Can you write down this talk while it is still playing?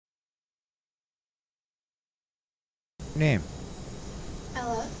Name.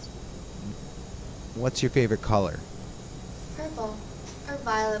 Ella, What's your favorite color? purple, or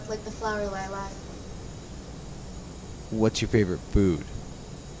violet like the flower lilac. What's your favorite food?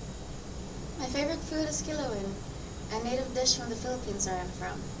 My favorite food is kilawin, a native dish from the Philippines where I'm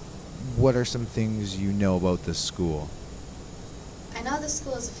from. What are some things you know about this school? I know the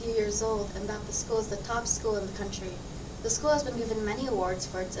school is a few years old and that the school is the top school in the country. The school has been given many awards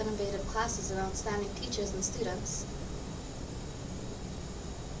for its innovative classes and outstanding teachers and students.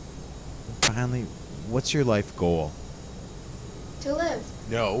 Finally, what's your life goal? To live.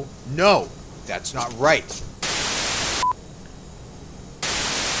 No, no, that's not right.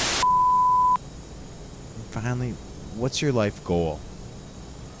 Finally, what's your life goal?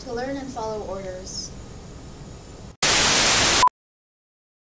 To learn and follow orders.